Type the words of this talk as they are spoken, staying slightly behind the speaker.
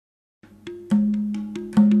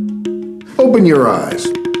Open your eyes.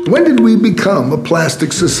 When did we become a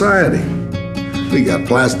plastic society? We got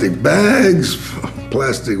plastic bags,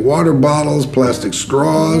 plastic water bottles, plastic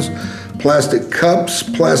straws, plastic cups,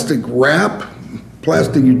 plastic wrap,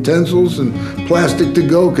 plastic utensils, and plastic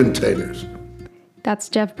to-go containers. That's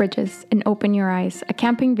Jeff Bridges in Open Your Eyes, a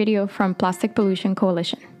camping video from Plastic Pollution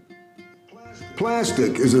Coalition.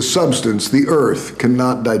 Plastic is a substance the earth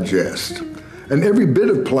cannot digest. And every bit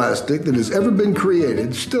of plastic that has ever been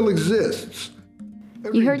created still exists.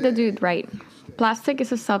 You heard the dude right. Plastic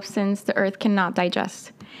is a substance the earth cannot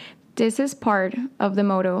digest. This is part of the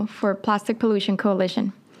motto for Plastic Pollution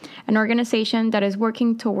Coalition, an organization that is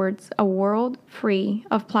working towards a world free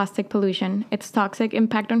of plastic pollution, its toxic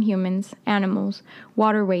impact on humans, animals,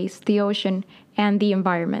 waterways, the ocean, and the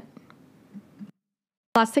environment.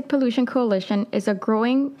 Plastic Pollution Coalition is a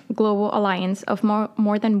growing global alliance of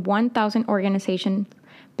more than 1,000 organizations,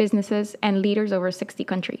 businesses, and leaders over 60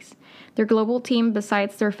 countries. Their global team,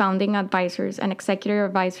 besides their founding advisors and executive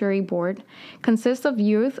advisory board, consists of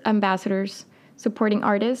youth ambassadors, supporting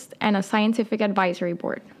artists, and a scientific advisory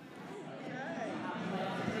board.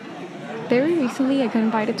 Very recently, I got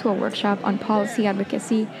invited to a workshop on policy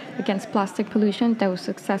advocacy against plastic pollution that was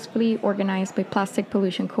successfully organized by Plastic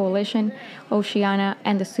Pollution Coalition, Oceana,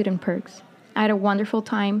 and the Student Perks. I had a wonderful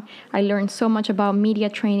time. I learned so much about media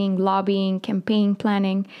training, lobbying, campaign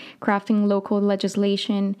planning, crafting local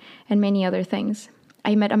legislation, and many other things.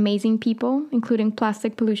 I met amazing people, including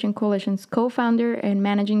Plastic Pollution Coalition's co-founder and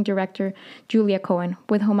managing director, Julia Cohen,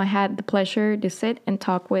 with whom I had the pleasure to sit and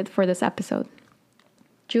talk with for this episode.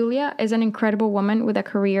 Julia is an incredible woman with a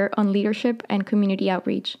career on leadership and community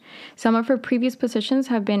outreach. Some of her previous positions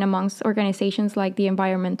have been amongst organizations like the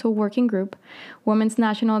Environmental Working Group, Women's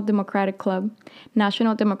National Democratic Club,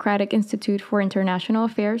 National Democratic Institute for International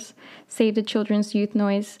Affairs, Save the Children's Youth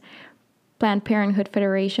Noise, Planned Parenthood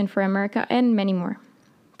Federation for America, and many more.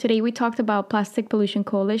 Today we talked about Plastic Pollution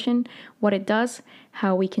Coalition, what it does,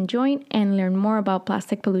 how we can join, and learn more about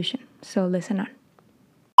plastic pollution. So listen on.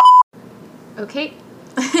 Okay.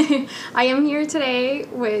 I am here today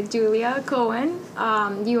with Julia Cohen.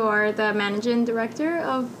 You are the managing director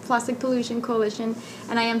of Plastic Pollution Coalition,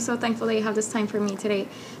 and I am so thankful that you have this time for me today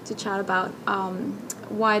to chat about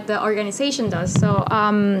what the organization does. So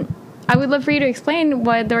I would love for you to explain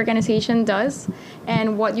what the organization does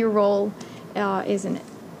and what your role is in it.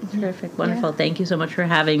 Terrific. Wonderful. Yeah. Thank you so much for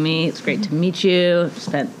having me. It's great to meet you.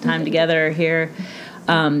 Spent time together here.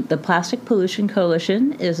 The Plastic Pollution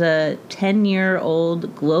Coalition is a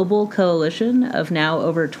 10-year-old global coalition of now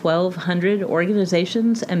over 1,200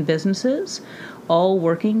 organizations and businesses, all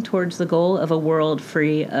working towards the goal of a world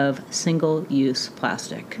free of single-use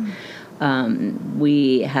plastic.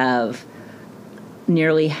 We have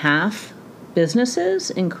nearly half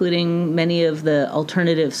businesses, including many of the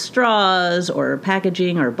alternative straws or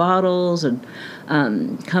packaging or bottles, and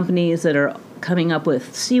companies that are coming up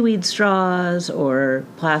with seaweed straws or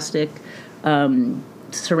plastic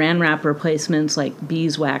saran wrap replacements like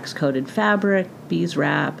beeswax coated fabric, bees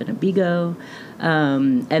wrap, and Abigo.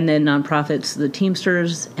 And then nonprofits, the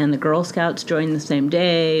Teamsters and the Girl Scouts join the same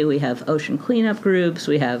day. We have ocean cleanup groups.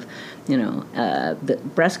 We have, the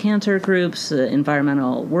breast cancer groups, the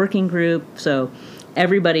environmental working group. So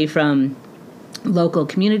everybody from local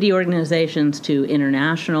community organizations to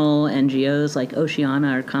international NGOs like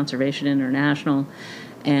Oceana or Conservation International,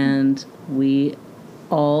 and we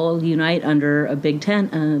all unite under a big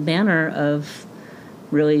banner of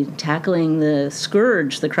really tackling the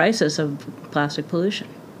scourge, the crisis of plastic pollution.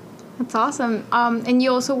 That's awesome. And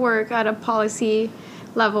you also work at a policy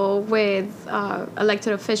level with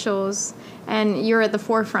elected officials, and you're at the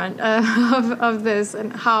forefront of this.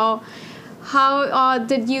 And how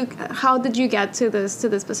did you get to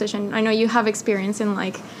this position? I know you have experience in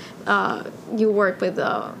you work with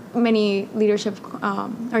many leadership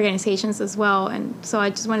organizations as well, and so I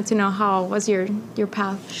just wanted to know how was your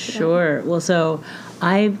path? Sure. Well, so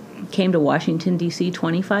I came to Washington, D.C.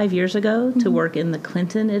 25 years ago to work in the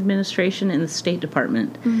Clinton administration in the State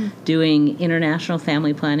Department, doing international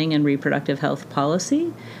family planning and reproductive health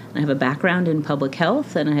policy. I have a background in public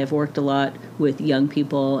health, and I have worked a lot with young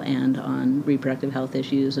people and on reproductive health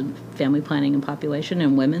issues and family planning and population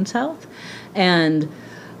and women's health. And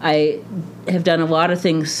I have done a lot of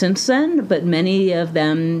things since then, but many of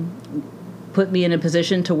them put me in a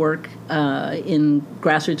position to work in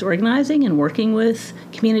grassroots organizing and working with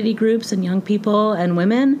community groups and young people and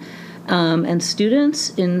women and students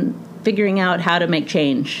in figuring out how to make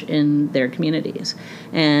change in their communities.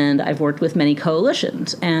 And I've worked with many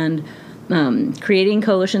coalitions and creating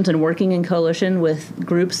coalitions and working in coalition with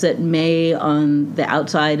groups that may on the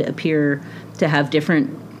outside appear to have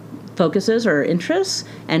different focuses or interests,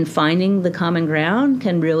 and finding the common ground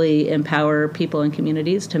can really empower people and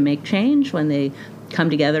communities to make change when they come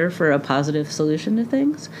together for a positive solution to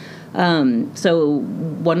things. So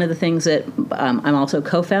one of the things that I'm also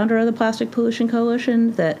co-founder of the Plastic Pollution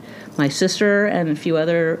Coalition that my sister and a few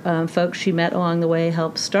other folks she met along the way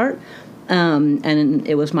helped start. And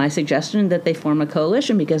it was my suggestion that they form a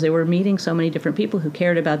coalition because they were meeting so many different people who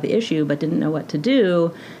cared about the issue but didn't know what to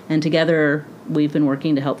do. And together we've been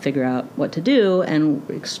working to help figure out what to do. And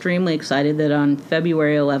we're extremely excited that on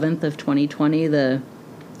February 11th of 2020, the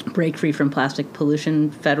Break Free from Plastic Pollution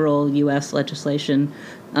federal U.S. legislation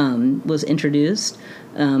was introduced,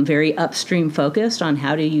 very upstream focused on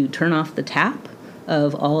how do you turn off the tap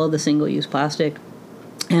of all of the single-use plastic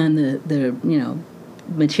and the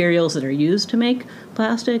materials that are used to make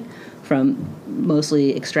plastic from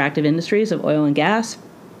mostly extractive industries of oil and gas,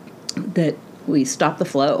 that we stop the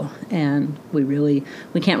flow and we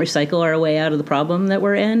can't recycle our way out of the problem that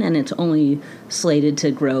we're in, and it's only slated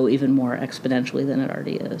to grow even more exponentially than it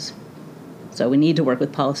already is. So we need to work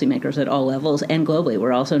with policymakers at all levels and globally.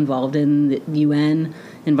 We're also involved in the UN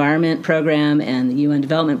Environment Program and the UN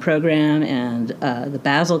Development Program and the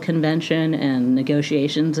Basel Convention and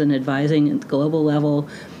negotiations and advising at the global level,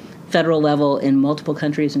 federal level in multiple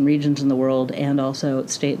countries and regions in the world, and also at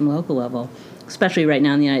state and local level. Especially right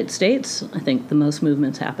now in the United States, I think the most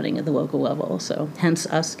movement's happening at the local level. So hence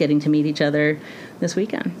us getting to meet each other this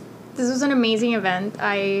weekend. This was an amazing event.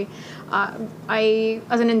 I,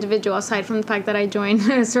 as an individual, aside from the fact that I joined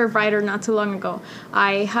Serve Rider not too long ago,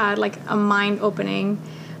 I had like a mind-opening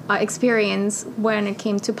experience when it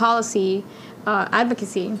came to policy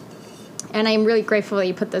advocacy. And I'm really grateful that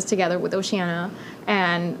you put this together with Oceana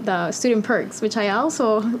and the student perks, which I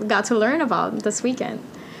also got to learn about this weekend.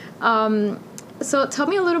 So tell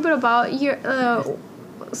me a little bit about your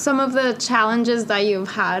some of the challenges that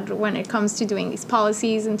you've had when it comes to doing these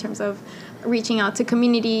policies in terms of reaching out to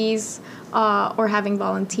communities or having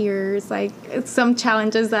volunteers, like some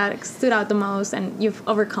challenges that stood out the most and you've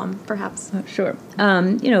overcome, perhaps. Sure.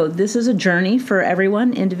 This is a journey for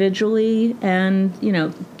everyone individually and,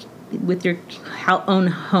 with your own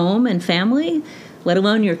home and family, let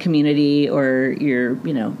alone your community or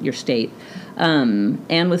your state.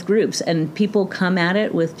 And with groups. And people come at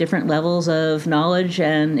it with different levels of knowledge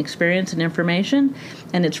and experience and information.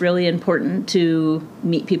 And it's really important to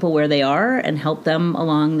meet people where they are and help them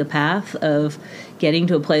along the path of getting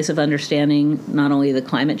to a place of understanding not only the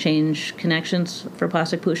climate change connections for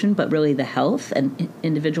plastic pollution, but really the health and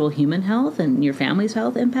individual human health and your family's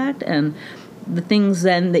health impact and the things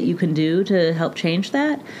then that you can do to help change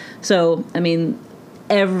that. So,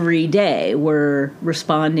 every day we're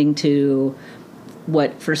responding to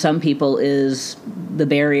what for some people is the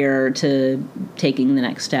barrier to taking the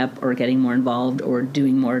next step or getting more involved or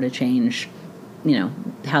doing more to change,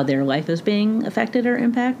 how their life is being affected or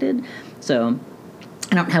impacted. So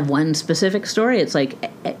I don't have one specific story. It's like,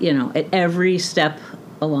 at every step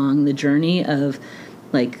along the journey of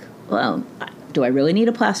do I really need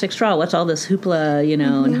a plastic straw? What's all this hoopla,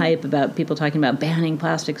 and hype about people talking about banning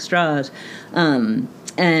plastic straws?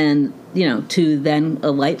 And, to then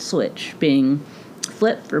a light switch being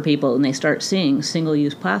flipped for people and they start seeing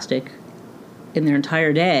single-use plastic in their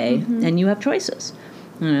entire day, and you have choices,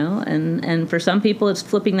 and for some people it's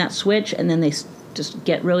flipping that switch and then they just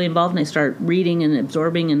get really involved and they start reading and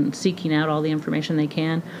absorbing and seeking out all the information they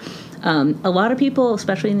can. A lot of people,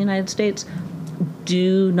 especially in the United States,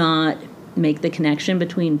 do not make the connection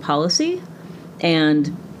between policy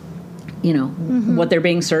and what they're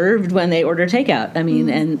being served when they order takeout.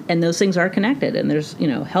 And those things are connected. And there's,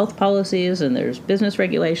 health policies and there's business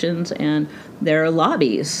regulations and there are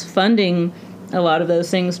lobbies funding a lot of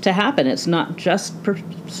those things to happen. It's not just per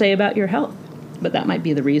se about your health, but that might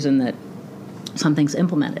be the reason that something's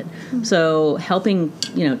implemented. So helping,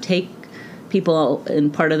 take people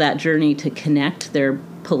in part of that journey to connect their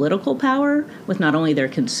political power with not only their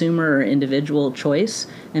consumer or individual choice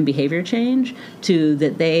and behavior change to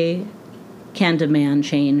that they can demand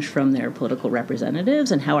change from their political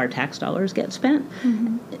representatives and how our tax dollars get spent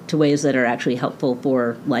to ways that are actually helpful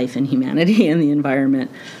for life and humanity and the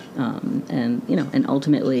environment, and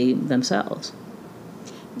ultimately themselves.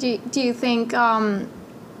 Do you think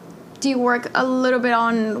do you work a little bit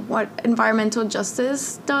on what environmental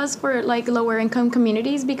justice does for lower income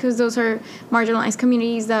communities, because those are marginalized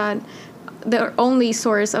communities that their only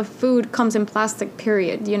source of food comes in plastic,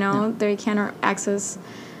 period, they cannot access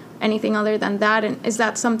anything other than that? And is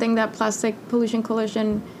that something that Plastic Pollution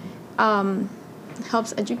Coalition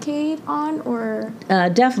helps educate on, or?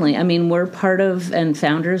 Definitely. I mean, we're part of and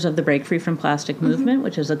founders of the Break Free from Plastic movement,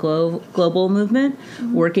 which is a global movement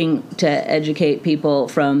working to educate people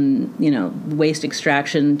from, waste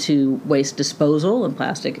extraction to waste disposal and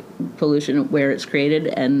plastic pollution, where it's created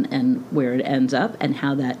and where it ends up, and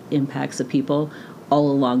how that impacts the people all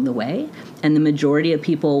along the way. And the majority of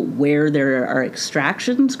people where there are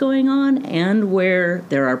extractions going on and where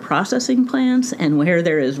there are processing plants and where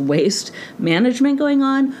there is waste management going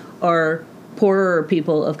on are poorer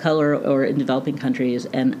people of color or in developing countries,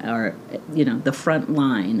 and are, the front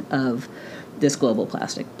line of this global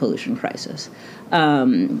plastic pollution crisis.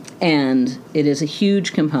 And it is a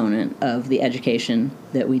huge component of the education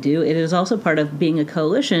that we do. It is also part of being a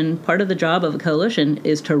coalition. Part of the job of a coalition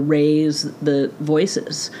is to raise the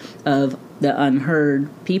voices of the unheard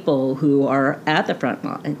people who are at the front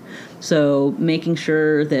line. So making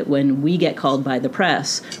sure that when we get called by the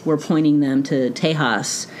press, we're pointing them to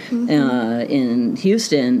Tejas in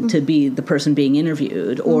Houston to be the person being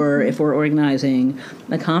interviewed, or if we're organizing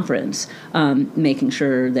a conference, making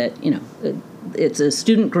sure that, it's a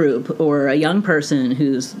student group or a young person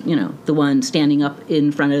who's, the one standing up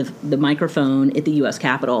in front of the microphone at the U.S.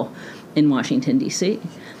 Capitol in Washington, D.C.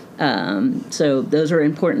 So those are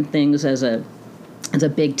important things as a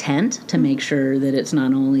big tent to make sure that it's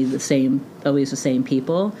not only always the same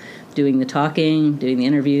people doing the talking, doing the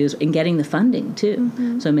interviews, and getting the funding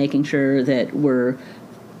too. So making sure that we're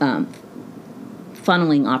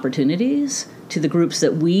funneling opportunities to the groups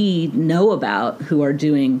that we know about who are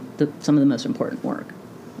doing some of the most important work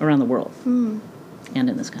around the world and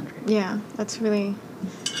in this country. Yeah, it's really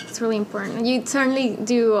important. You certainly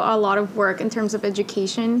do a lot of work in terms of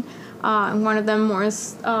education. And one of them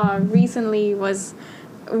most recently was,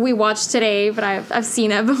 we watched today, but I've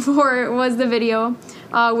seen it before, was the video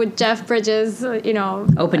with Jeff Bridges,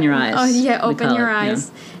 Open Your Eyes. Oh, yeah, Open Your Eyes.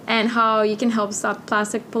 Yeah. And how you can help stop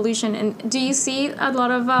plastic pollution. And do you see a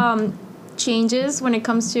lot of changes when it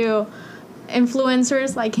comes to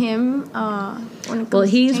influencers like him? Well,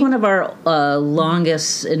 he's one of our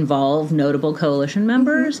longest involved notable coalition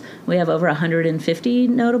members. We have over 150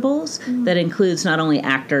 notables. That includes not only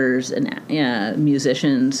actors and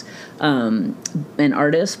musicians and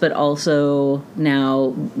artists, but also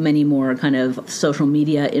now many more kind of social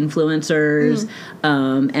media influencers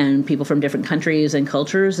and people from different countries and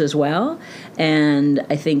cultures as well. And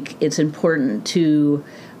I think it's important to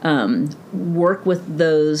work with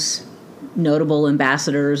those notable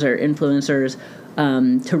ambassadors or influencers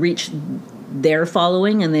to reach their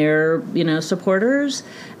following and their supporters.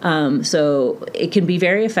 So it can be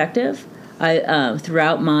very effective. I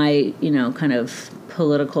throughout my kind of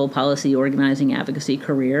political policy organizing advocacy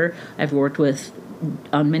career, I've worked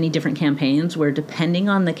on many different campaigns where, depending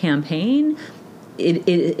on the campaign,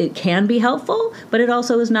 it can be helpful, but it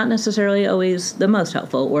also is not necessarily always the most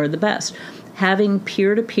helpful or the best. Having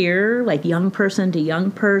peer-to-peer, like young person to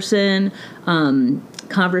young person,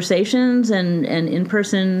 conversations and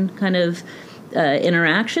in-person kind of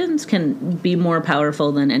interactions can be more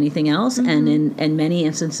powerful than anything else. And in many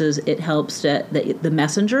instances, it helps that the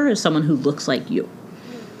messenger is someone who looks like you.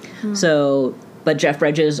 So, but Jeff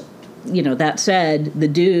Bridges, that said, the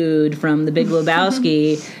dude from The Big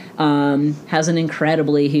Lebowski has an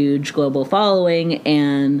incredibly huge global following,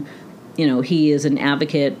 and he is an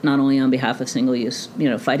advocate not only on behalf of single-use,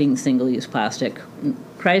 fighting the single-use plastic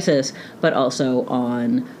crisis, but also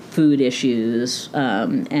on food issues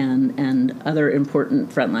and other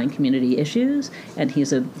important frontline community issues. And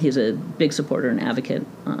he's a big supporter and advocate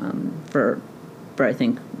for I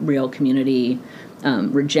think real community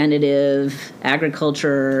regenerative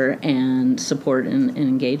agriculture and support and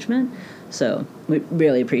engagement. So we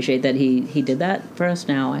really appreciate that he did that for us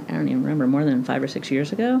now. I don't even remember, more than 5 or 6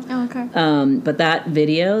 years ago. Oh, okay. But that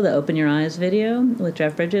video, the Open Your Eyes video with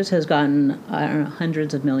Jeff Bridges, has gotten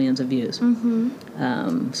hundreds of millions of views.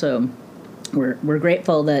 So we're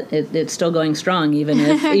grateful that it's still going strong, even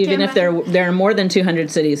if there are more than 200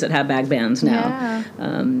 cities that have bag bans now.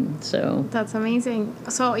 Yeah. So that's amazing.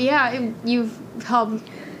 So yeah, you've helped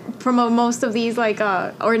promote most of these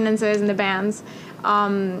ordinances and the bans.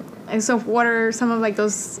 And so what are some of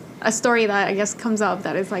a story that I guess comes up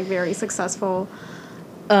that is very successful?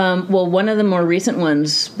 Well, one of the more recent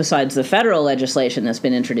ones, besides the federal legislation that's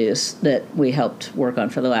been introduced that we helped work on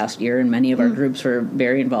for the last year, and many of our groups were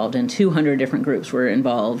very involved in, 200 different groups were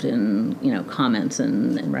involved in, comments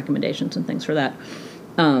and recommendations and things for that.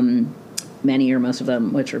 Many or most of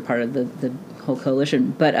them, which are part of the whole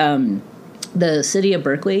coalition. But the city of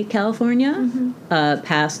Berkeley, California,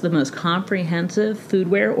 passed the most comprehensive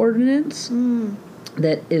foodware ordinance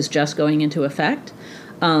that is just going into effect.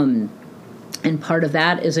 And part of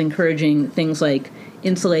that is encouraging things like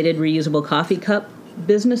insulated reusable coffee cup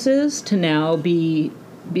businesses to now be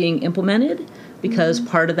being implemented, because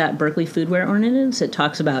part of that Berkeley Foodware Ordinance, it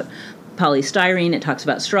talks about polystyrene, it talks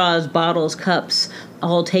about straws, bottles, cups,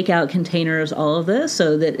 all takeout containers, all of this,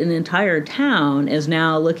 so that an entire town is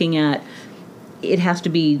now looking at it has to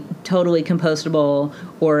be totally compostable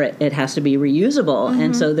or it has to be reusable.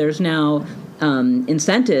 And so there's now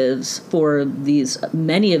incentives for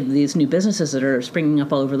many of these new businesses that are springing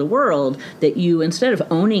up all over the world, that you, instead of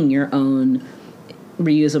owning your own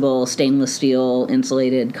reusable stainless steel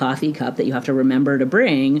insulated coffee cup that you have to remember to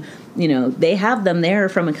bring, they have them there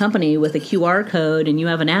from a company with a QR code, and you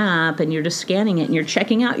have an app and you're just scanning it and you're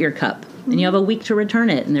checking out your cup, and you have a week to return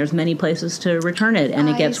it, and there's many places to return it, and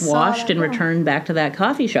it gets washed and returned back to that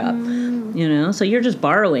coffee shop. So you're just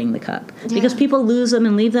borrowing the cup because people lose them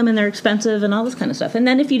and leave them and they're expensive and all this kind of stuff. And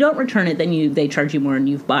then if you don't return it, then they charge you more and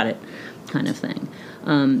you've bought it, kind of thing.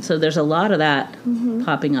 So there's a lot of that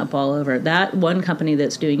popping up all over. That one company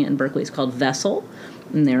that's doing it in Berkeley is called Vessel,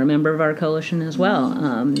 and they're a member of our coalition as well.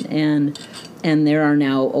 And there are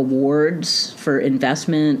now awards for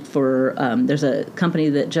investment for. There's a company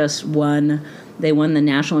that just won. They won the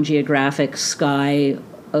National Geographic Sky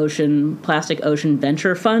Ocean Plastic Ocean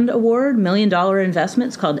Venture Fund Award, $1 million investment.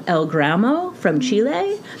 It's called El Gramo from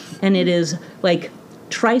Chile, and it is like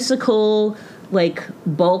tricycle, like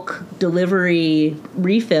bulk delivery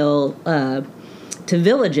refill to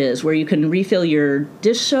villages where you can refill your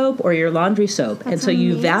dish soap or your laundry soap. And so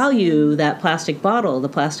you value that plastic bottle. The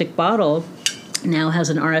plastic bottle now has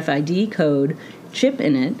an RFID code chip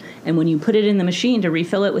in it, and when you put it in the machine to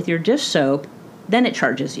refill it with your dish soap, then it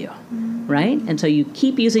charges you. Right? And so you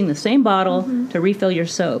keep using the same bottle to refill your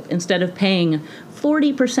soap instead of paying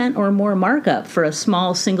 40% or more markup for a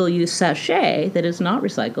small single-use sachet that is not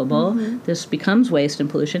recyclable. This becomes waste and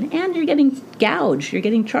pollution, and you're getting gouged. You're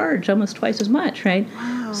getting charged almost twice as much, right?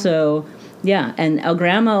 Wow. So, yeah, and El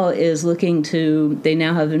Gramo is looking to, they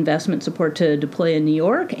now have investment support to deploy in New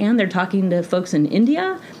York, and they're talking to folks in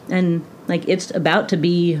India, and, like, it's about to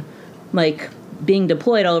be, like, being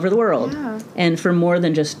deployed all over the world, and for more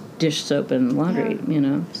than just dish soap and laundry,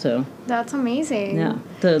 so. That's amazing. Yeah,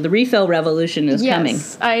 the refill revolution is coming.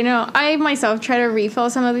 Yes, I know. I myself try to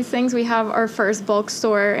refill some of these things. We have our first bulk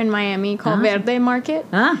store in Miami called Verde Market.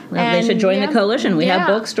 Well, they should join the coalition. We have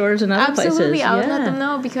bulk stores in other places. Absolutely, I would let them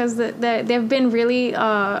know, because they've been really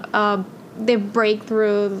they break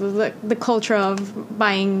through the culture of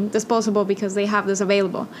buying disposable because they have this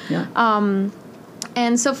available. Yeah.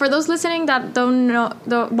 And so for those listening that don't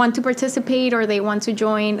want to participate or they want to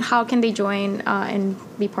join, how can they join and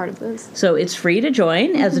be part of this? So it's free to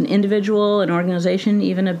join as an individual, an organization,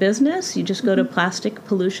 even a business. You just go to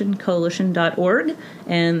plasticpollutioncoalition.org,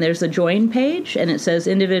 and there's a join page, and it says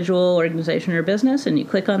individual, organization, or business, and you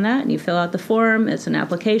click on that and you fill out the form. It's an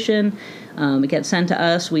application. It gets sent to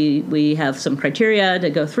us. We have some criteria to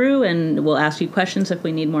go through, and we'll ask you questions if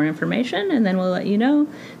we need more information, and then we'll let you know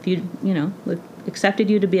if we've accepted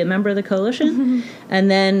you to be a member of the coalition. And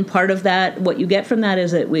then part of that, what you get from that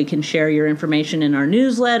is that we can share your information in our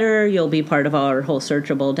newsletter. You'll be part of our whole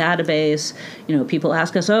searchable database. People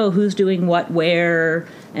ask us, who's doing what where,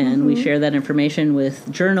 and we share that information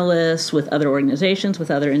with journalists, with other organizations, with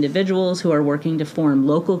other individuals who are working to form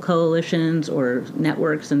local coalitions or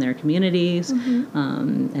networks in their communities,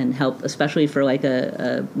 and help, especially for like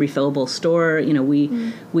a refillable store.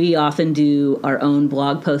 We often do our own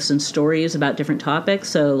blog posts and stories about different topics.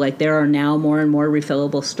 So like there are now more and more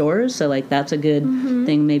refillable stores. So like that's a good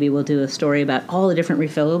thing. Maybe we'll do a story about all the different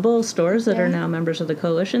refillable stores that are now members of the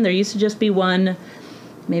coalition. There used to just be one.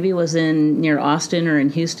 Maybe it was near Austin or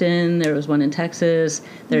in Houston. There was one in Texas.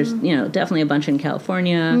 There's, definitely a bunch in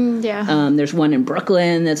California. There's one in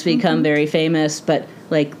Brooklyn that's become very famous. But,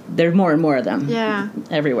 like, there's more and more of them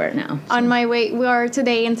everywhere now. So. On my way, we are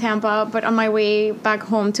today in Tampa, but on my way back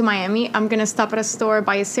home to Miami, I'm going to stop at a store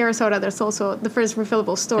by Sarasota. There's also the first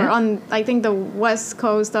refillable store on, I think, the west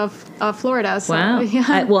coast of Florida. So, wow.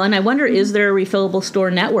 Yeah. And I wonder, is there a refillable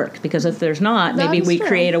store network? Because if there's not, maybe we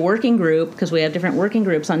create a working group, because we have different working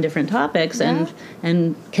groups on different topics,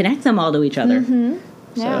 and connect them all to each other.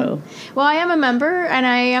 Yeah. Well, I am a member, and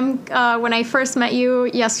I am. When I first met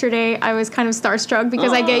you yesterday, I was kind of starstruck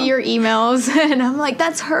because I get your emails, and I'm like,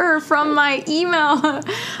 "That's her from my email."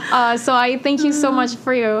 So I thank you so much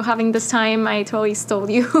for you having this time. I totally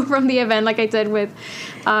stole you from the event, like I did with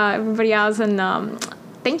everybody else, and.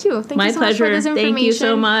 Thank you. Thank you so much for this information. Thank you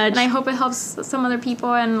so much. And I hope it helps some other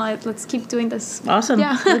people, and let's keep doing this. Awesome.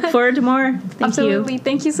 Yeah. Look forward to more. Absolutely.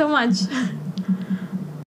 Thank you so much.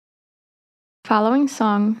 Following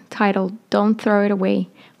song, titled Don't Throw It Away,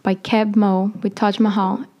 by Keb Mo with Taj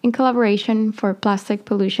Mahal in collaboration for Plastic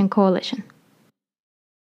Pollution Coalition.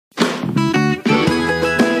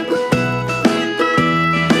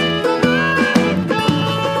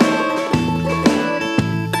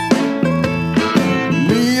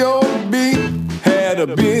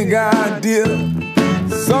 A big idea,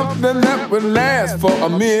 something that would last for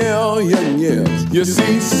 1,000,000 years. You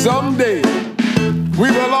see, someday we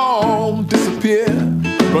will all disappear,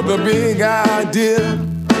 but the big idea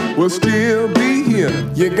will still be here.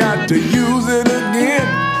 You got to use it again,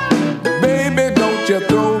 baby, don't you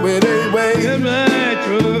throw it away.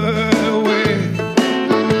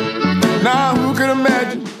 Now who could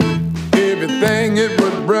imagine everything it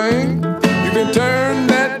would bring? You can turn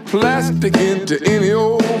that plastic into any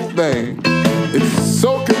old thing. It's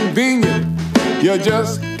so convenient, you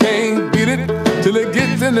just can't beat it till it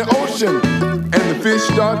gets in the ocean and the fish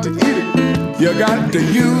start to eat it. You got to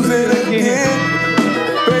use it again,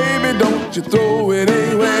 baby, don't you throw it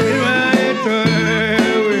away.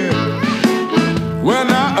 Well,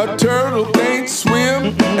 now a turtle can't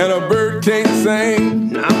swim and a bird can't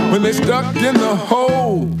sing when they're stuck in the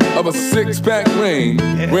hole of a six-pack ring.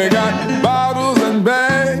 We got bottles and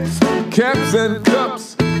bags, caps and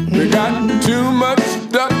cups. We got too much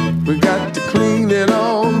stuff, we got to clean it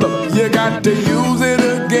all up. You got to use it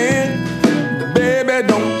again, baby,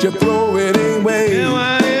 don't you throw it away.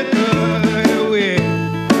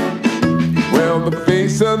 Well, the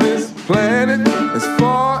face of this planet, as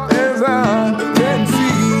far as I can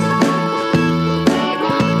see,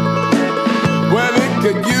 well, it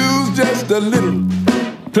could use just a little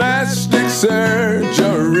plastic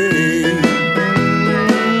surgery.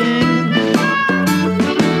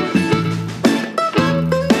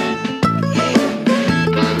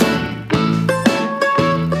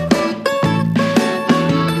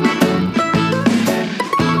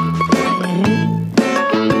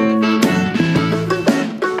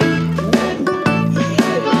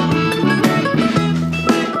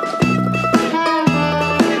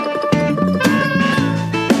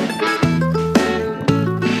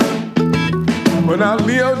 Now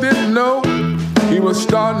Leo didn't know he was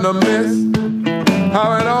starting a mess.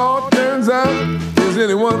 How it all turns out is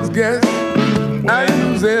anyone's guess. I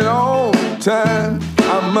use it all the time,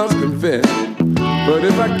 I must confess. But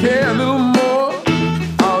if I care a little more,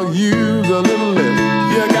 I'll use a little less.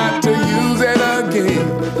 You got to use it again,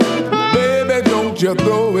 baby, don't you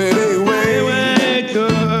throw it away.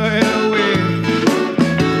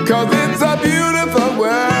 'Cause it's a beautiful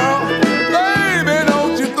world, baby,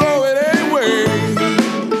 don't you throw it away.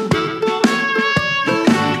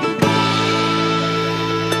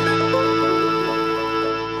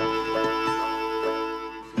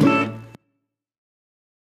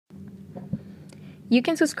 You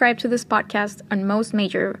can subscribe to this podcast on most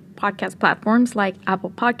major podcast platforms like Apple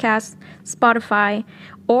Podcasts, Spotify,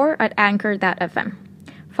 or at anchor.fm.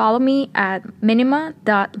 Follow me at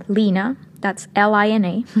minima.lina, that's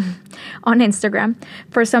Lina, on Instagram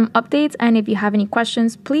for some updates. And if you have any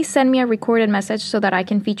questions, please send me a recorded message so that I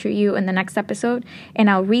can feature you in the next episode, and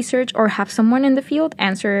I'll research or have someone in the field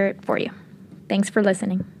answer it for you. Thanks for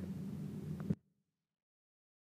listening.